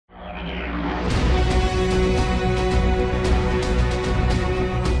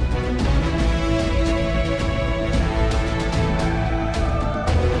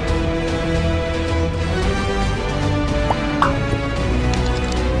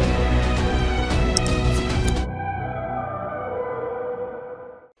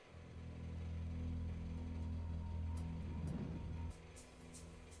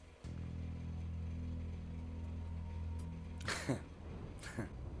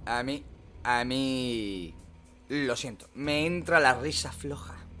A mí... Lo siento, me entra la risa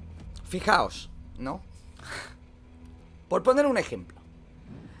floja. Fijaos, ¿no? Por poner un ejemplo,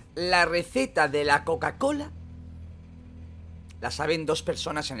 la receta de la Coca-Cola la saben 2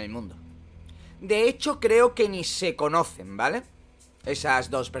 personas en el mundo. De hecho, creo que ni se conocen, ¿vale? Esas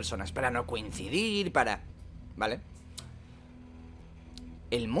 2 personas, para no coincidir, ¿vale?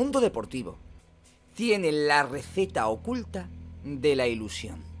 El Mundo Deportivo tiene la receta oculta de la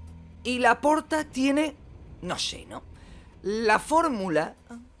ilusión. Y la Porta tiene, no sé, ¿no? La fórmula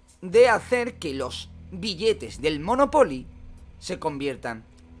de hacer que los billetes del Monopoly se conviertan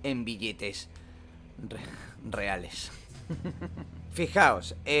en billetes reales.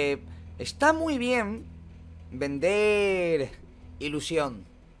 Fijaos, está muy bien vender ilusión.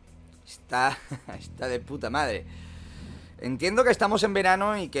 Está de puta madre. Entiendo que estamos en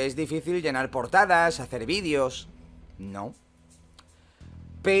verano y que es difícil llenar portadas, hacer vídeos. No.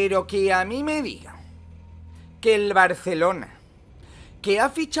 Pero que a mí me digan que el Barcelona, que ha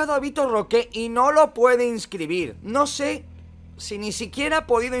fichado a Vitor Roque y no lo puede inscribir. No sé si ni siquiera ha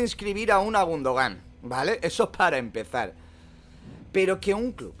podido inscribir a un Gundogan, ¿vale? Eso para empezar. Pero que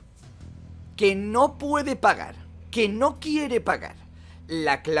un club que no puede pagar, que no quiere pagar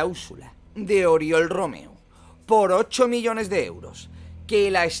la cláusula de Oriol Romeu por 8 millones de euros, que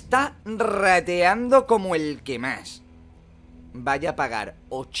la está rateando como el que más, vaya a pagar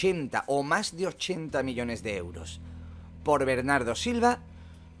 80 o más de 80 millones de euros por Bernardo Silva,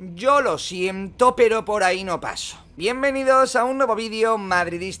 yo lo siento, pero por ahí no paso. Bienvenidos a un nuevo vídeo,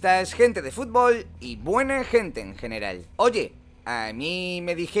 madridistas, gente de fútbol y buena gente en general. Oye, a mí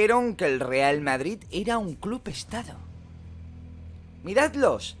me dijeron que el Real Madrid era un club-estado.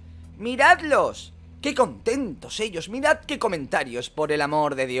 Miradlos, miradlos. ¡Qué contentos ellos! ¡Mirad qué comentarios, por el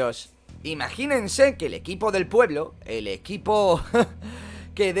amor de Dios! Imagínense que el equipo del pueblo, el equipo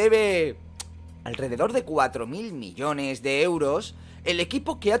que debe alrededor de 4.000 millones de euros, el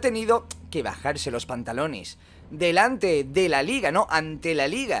equipo que ha tenido que bajarse los pantalones delante de la liga, ¿no? Ante la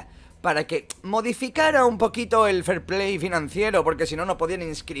liga, para que modificara un poquito el fair play financiero, porque si no, no podían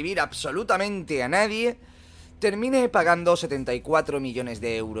inscribir absolutamente a nadie, termine pagando 74 millones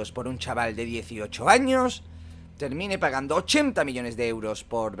de euros por un chaval de 18 años, termine pagando 80 millones de euros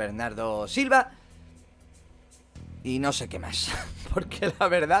por Bernardo Silva, y no sé qué más, porque la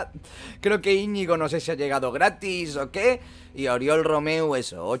verdad, creo que Íñigo no sé si ha llegado gratis o qué, y Oriol Romeu,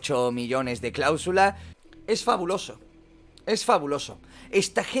 eso, 8 millones de cláusula. Es fabuloso, es fabuloso.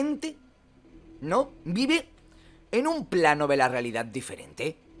 Esta gente, ¿no? Vive en un plano de la realidad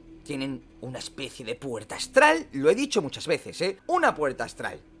diferente. Tienen una especie de puerta astral, lo he dicho muchas veces, ¿eh? Una puerta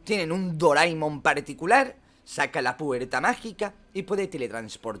astral. Tienen un Doraemon particular, saca la puerta mágica y puede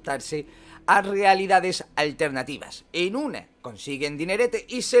teletransportarse a realidades alternativas. En una consiguen dinerete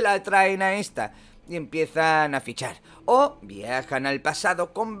y se la traen a esta y empiezan a fichar. O viajan al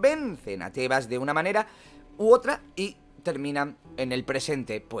pasado, convencen a Tebas de una manera u otra y terminan en el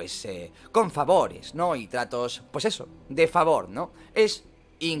presente, pues, con favores, ¿no? Y tratos, pues eso, de favor, ¿no? Es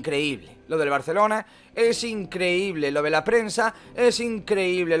increíble lo del Barcelona, es increíble lo de la prensa, es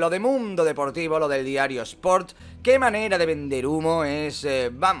increíble lo de Mundo Deportivo, lo del diario Sport. Qué manera de vender humo es,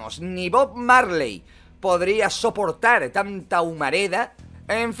 vamos, ni Bob Marley podría soportar tanta humareda.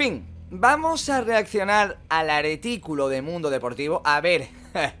 En fin, vamos a reaccionar al artículo de Mundo Deportivo, a ver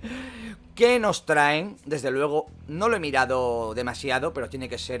qué nos traen. Desde luego, no lo he mirado demasiado, pero tiene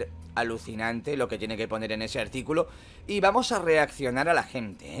que ser alucinante lo que tiene que poner en ese artículo. Y vamos a reaccionar a la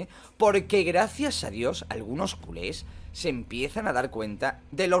gente, ¿eh? Porque gracias a Dios, algunos culés se empiezan a dar cuenta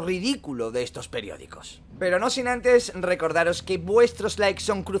de lo ridículo de estos periódicos. Pero no sin antes recordaros que vuestros likes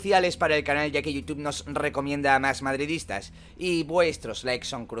son cruciales para el canal, ya que YouTube nos recomienda a más madridistas, y vuestros likes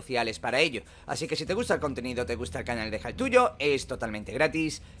son cruciales para ello. Así que si te gusta el contenido, te gusta el canal, deja el tuyo, es totalmente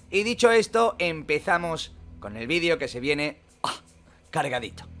gratis. Y dicho esto, empezamos con el vídeo que se viene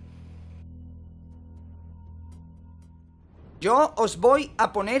cargadito. Yo os voy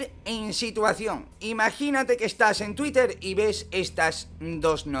a poner en situación. Imagínate que estás en Twitter y ves estas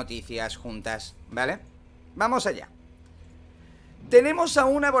 2 noticias juntas, ¿vale? Vamos allá. Tenemos a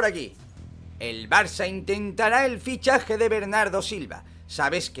una por aquí. El Barça intentará el fichaje de Bernardo Silva.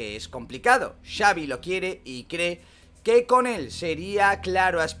 Sabes que es complicado. Xavi lo quiere y cree que con él sería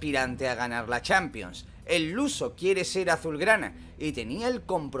claro aspirante a ganar la Champions. El luso quiere ser azulgrana y tenía el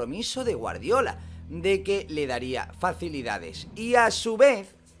compromiso de Guardiola de que le daría facilidades. Y a su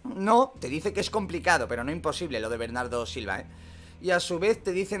vez, no, te dice que es complicado, pero no imposible lo de Bernardo Silva, ¿eh? Y a su vez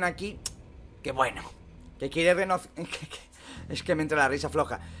te dicen aquí que bueno, que quiere es que me entra la risa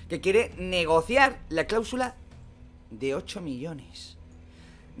floja, que quiere negociar la cláusula de 8 millones.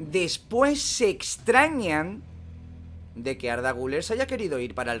 después se extrañan de que Arda Güler se haya querido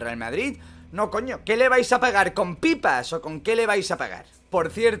ir para el Real Madrid. No, coño, ¿qué le vais a pagar? ¿Con pipas o con qué le vais a pagar? Por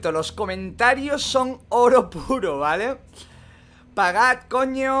cierto, los comentarios son oro puro, ¿vale? Pagad,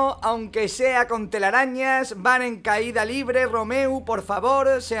 coño, aunque sea con telarañas, van en caída libre, Romeu, por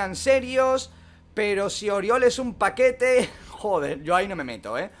favor, sean serios. Pero si Oriol es un paquete... Joder, yo ahí no me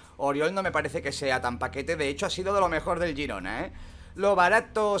meto, ¿eh? Oriol no me parece que sea tan paquete, de hecho ha sido de lo mejor del Girona, ¿eh? Lo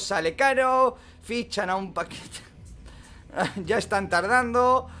barato sale caro, fichan a un paquete... Ya están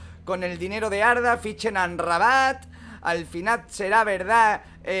tardando. Con el dinero de Arda fichen a Rabat. Al final será verdad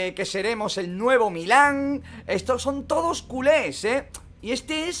que seremos el nuevo Milán. Estos son todos culés, y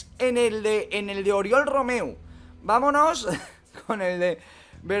este es en el de Oriol Romeu. Vámonos con el de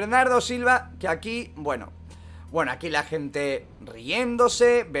Bernardo Silva, que aquí, bueno, aquí la gente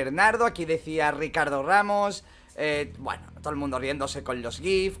riéndose. Bernardo, aquí decía Ricardo Ramos. Bueno, todo el mundo riéndose con los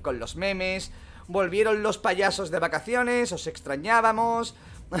GIF, con los memes. Volvieron los payasos de vacaciones, os extrañábamos.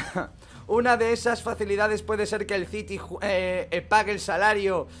 Una de esas facilidades puede ser que el City pague el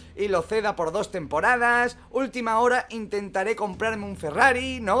salario y lo ceda por 2 temporadas. Última hora, intentaré comprarme un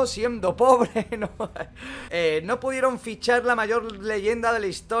Ferrari, ¿no? Siendo pobre, ¿no? No pudieron fichar la mayor leyenda de la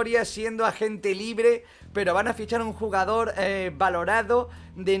historia siendo agente libre, pero van a fichar un jugador valorado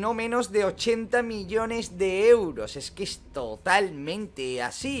de no menos de 80 millones de euros. Es que es totalmente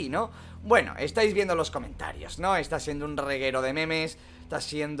así, ¿no? Bueno, estáis viendo los comentarios, ¿no? Está siendo un reguero de memes. Está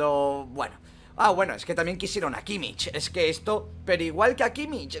siendo... bueno. Bueno, es que también quisieron a Kimmich. Es que esto... pero igual que a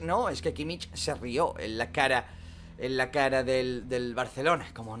Kimmich, ¿no? Es que Kimmich se rió en la cara del Barcelona,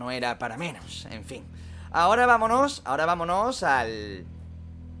 como no era para menos. En fin. Ahora vámonos al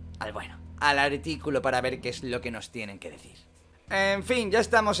artículo para ver qué es lo que nos tienen que decir. En fin, ya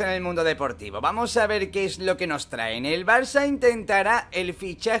estamos en el mundo deportivo. Vamos a ver qué es lo que nos traen. El Barça intentará el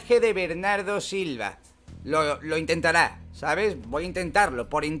fichaje de Bernardo Silva. Lo intentará, ¿sabes? Voy a intentarlo.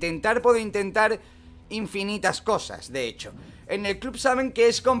 Por intentar puedo intentar infinitas cosas, de hecho. En el club saben que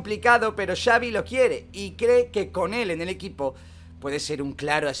es complicado, pero Xavi lo quiere y cree que con él en el equipo puede ser un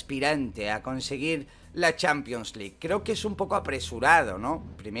claro aspirante a conseguir la Champions League. Creo que es un poco apresurado, ¿no?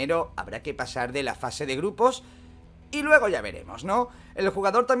 Primero habrá que pasar de la fase de grupos y luego ya veremos, ¿no? El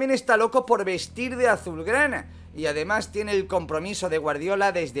jugador también está loco por vestir de azulgrana y además tiene el compromiso de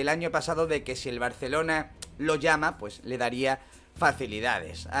Guardiola desde el año pasado de que si el Barcelona lo llama, pues le daría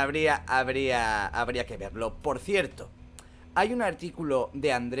facilidades. Habría que verlo. Por cierto, hay un artículo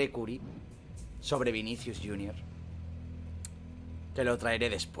de André Curie sobre Vinicius Jr. que lo traeré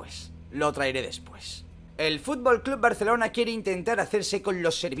después. El Fútbol Club Barcelona quiere intentar hacerse con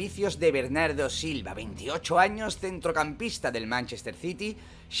los servicios de Bernardo Silva, 28 años, centrocampista del Manchester City.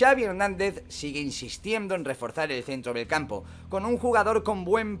 Xavi Hernández sigue insistiendo en reforzar el centro del campo, con un jugador con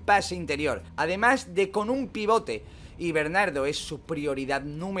buen pase interior, además de con un pivote, y Bernardo es su prioridad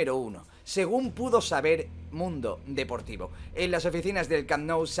número 1, según pudo saber Mundo Deportivo. En las oficinas del Camp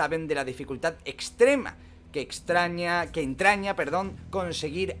Nou saben de la dificultad extrema que entraña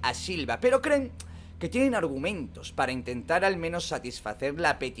conseguir a Silva, pero creen que tienen argumentos para intentar al menos satisfacer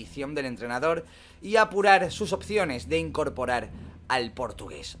la petición del entrenador y apurar sus opciones de incorporar al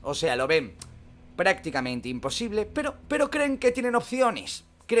portugués. O sea, lo ven prácticamente imposible, pero creen que tienen opciones.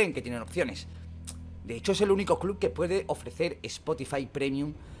 De hecho, es el único club que puede ofrecer Spotify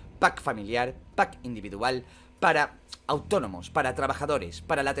Premium, pack familiar, pack individual, para autónomos, para trabajadores,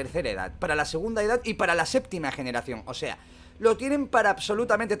 para la tercera edad, para la segunda edad y para la séptima generación. O sea, lo tienen para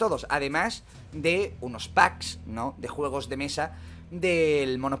absolutamente todos, además de unos packs, ¿no?, de juegos de mesa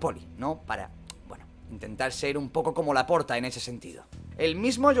del Monopoly, ¿no?, para, bueno, intentar ser un poco como Laporta en ese sentido. El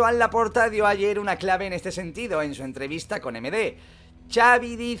mismo Joan Laporta dio ayer una clave en este sentido en su entrevista con MD.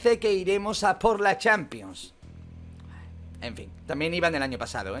 Xavi dice que iremos a por la Champions. En fin, también iban el año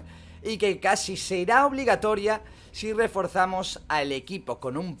pasado, y que casi será obligatoria si reforzamos al equipo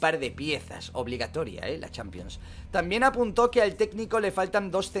con un par de piezas. Obligatoria, la Champions. También apuntó que al técnico le faltan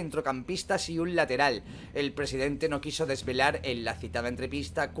 2 centrocampistas y un lateral. El presidente no quiso desvelar en la citada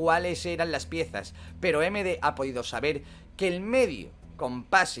entrevista cuáles eran las piezas, pero MD ha podido saber que el medio con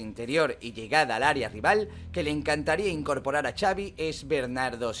pase interior y llegada al área rival que le encantaría incorporar a Xavi es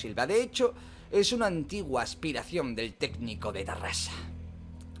Bernardo Silva. De hecho, es una antigua aspiración del técnico de Tarrasa.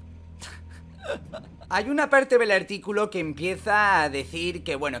 Hay una parte del artículo que empieza a decir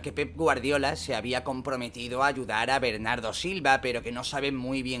que, bueno, que Pep Guardiola se había comprometido a ayudar a Bernardo Silva, pero que no saben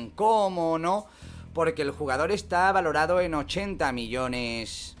muy bien cómo, ¿no? Porque el jugador está valorado en 80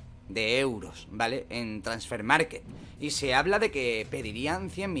 millones de euros, ¿vale? En Transfer Market. Y se habla de que pedirían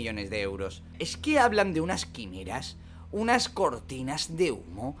 100 millones de euros. ¿Es que hablan de unas quimeras unas cortinas de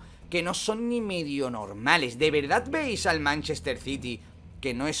humo que no son ni medio normales. ¿De verdad veis al Manchester City,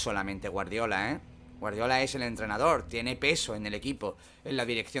 que no es solamente Guardiola, Guardiola es el entrenador, tiene peso en el equipo, en la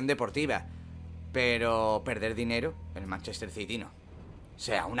dirección deportiva, pero perder dinero, el Manchester City no? O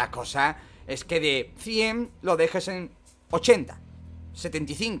sea, una cosa es que de 100 lo dejes en 80,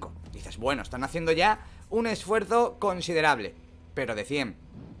 75. Dices, bueno, están haciendo ya un esfuerzo considerable, pero de 100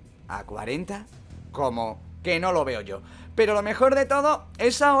 a 40, como que no lo veo yo. Pero lo mejor de todo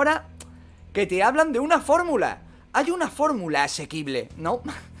es ahora que te hablan de una fórmula. Hay una fórmula asequible, ¿no?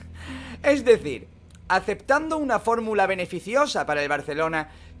 Es decir, aceptando una fórmula beneficiosa para el Barcelona,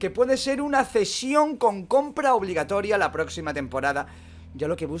 que puede ser una cesión con compra obligatoria la próxima temporada. Ya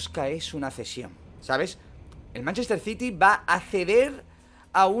lo que busca es una cesión, ¿sabes? El Manchester City va a ceder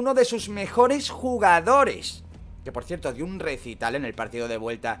a uno de sus mejores jugadores, que por cierto dio un recital en el partido de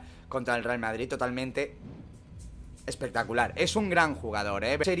vuelta contra el Real Madrid totalmente espectacular. Es un gran jugador,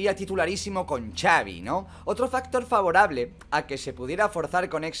 Sería titularísimo con Xavi, ¿no? Otro factor favorable a que se pudiera forzar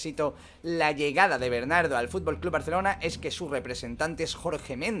con éxito la llegada de Bernardo al Fútbol Club Barcelona es que su representante es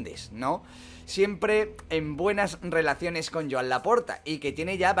Jorge Méndez, ¿no? Siempre en buenas relaciones con Joan Laporta y que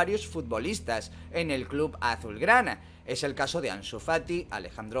tiene ya varios futbolistas en el club azulgrana. Es el caso de Ansu Fati,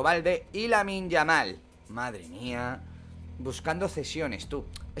 Alejandro Balde y Lamine Yamal. Madre mía, buscando cesiones, tú.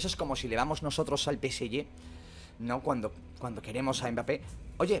 Eso es como si le vamos nosotros al PSG, ¿no? Cuando queremos a Mbappé.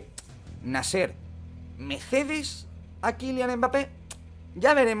 Oye, Nasser, ¿me cedes a Kylian Mbappé?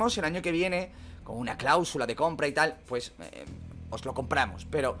 Ya veremos el año que viene, con una cláusula de compra y tal, pues os lo compramos.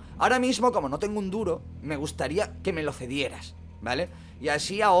 Pero ahora mismo, como no tengo un duro, me gustaría que me lo cedieras, ¿vale? Y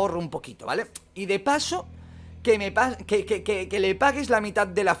así ahorro un poquito, ¿vale? Y de paso, que le pagues la mitad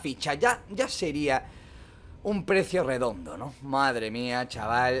de la ficha. Ya sería un precio redondo, ¿no? Madre mía,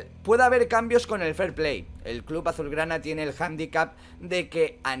 chaval. Puede haber cambios con el fair play. El club azulgrana tiene el hándicap de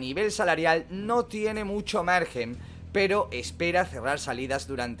que a nivel salarial no tiene mucho margen, pero espera cerrar salidas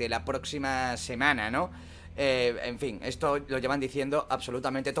durante la próxima semana, ¿no? En fin, esto lo llevan diciendo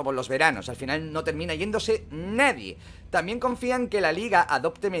absolutamente todos los veranos. Al final no termina yéndose nadie. También confían que la liga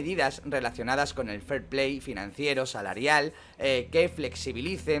adopte medidas relacionadas con el fair play financiero, salarial, que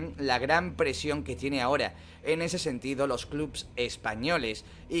flexibilicen la gran presión que tiene ahora en ese sentido los clubes españoles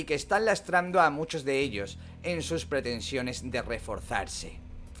y que están lastrando a muchos de ellos en sus pretensiones de reforzarse.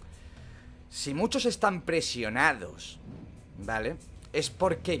 Si muchos están presionados, ¿vale?, es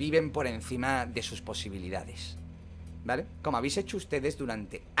porque viven por encima de sus posibilidades, ¿vale? Como habéis hecho ustedes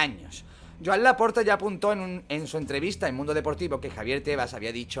durante años. Joan Laporta ya apuntó en su entrevista en Mundo Deportivo que Javier Tebas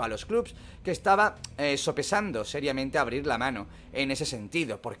había dicho a los clubs que estaba sopesando seriamente abrir la mano en ese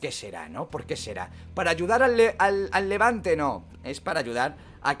sentido. ¿Por qué será, no? ¿Por qué será? ¿Para ayudar al Levante? No, es para ayudar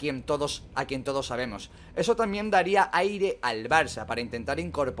a quien todos sabemos. Eso también daría aire al Barça para intentar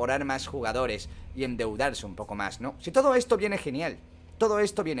incorporar más jugadores y endeudarse un poco más, ¿no? Si todo esto viene genial. Todo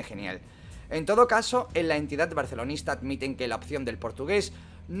esto viene genial. En todo caso, en la entidad barcelonista admiten que la opción del portugués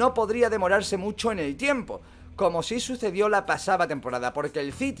no podría demorarse mucho en el tiempo, como sí sucedió la pasada temporada, porque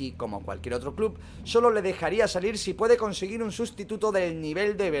el City, como cualquier otro club, solo le dejaría salir si puede conseguir un sustituto del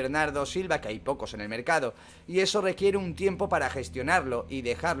nivel de Bernardo Silva, que hay pocos en el mercado, y eso requiere un tiempo para gestionarlo, y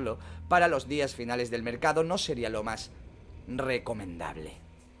dejarlo para los días finales del mercado no sería lo más recomendable.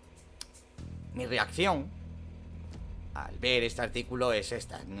 Mi reacción al ver este artículo es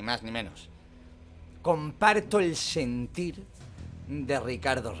esta, ni más ni menos. Comparto el sentir de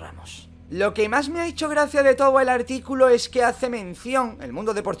Ricardo Ramos. Lo que más me ha hecho gracia de todo el artículo es que hace mención, el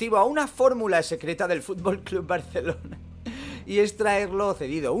Mundo Deportivo, a una fórmula secreta del Fútbol Club Barcelona. Y es traerlo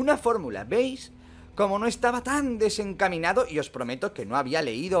cedido. Una fórmula, ¿veis? Como no estaba tan desencaminado, y os prometo que no había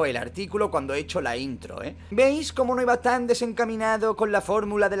leído el artículo cuando he hecho la intro, ¿eh? ¿Veis cómo no iba tan desencaminado con la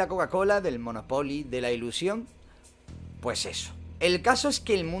fórmula de la Coca-Cola, del Monopoly, de la ilusión? Pues eso. El caso es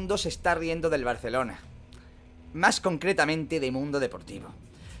que el mundo se está riendo del Barcelona. Más concretamente de Mundo Deportivo.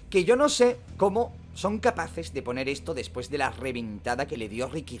 Que yo no sé cómo son capaces de poner esto después de la reventada que le dio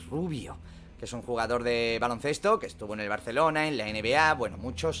Ricky Rubio, que es un jugador de baloncesto que estuvo en el Barcelona, en la NBA, bueno,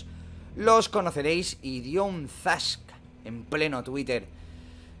 muchos los conoceréis, y dio un zasca en pleno Twitter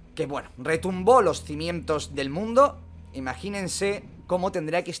que, bueno, retumbó los cimientos del mundo. Imagínense cómo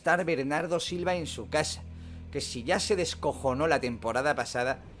tendrá que estar Bernardo Silva en su casa, que si ya se descojonó la temporada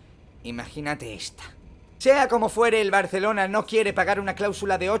pasada, imagínate esta. Sea como fuere, el Barcelona no quiere pagar una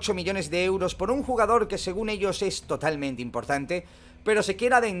cláusula de 8 millones de euros por un jugador que según ellos es totalmente importante, pero se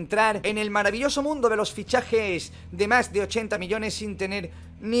quiere adentrar en el maravilloso mundo de los fichajes de más de 80 millones sin tener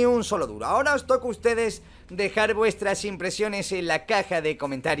ni un solo duro. Ahora os toca a ustedes dejar vuestras impresiones en la caja de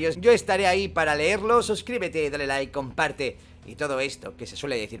comentarios. Yo estaré ahí para leerlo. Suscríbete, dale like, comparte y todo esto que se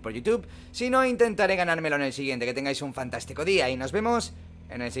suele decir por YouTube. Si no, intentaré ganármelo en el siguiente. Que tengáis un fantástico día y nos vemos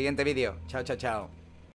en el siguiente vídeo. Chao, chao, chao.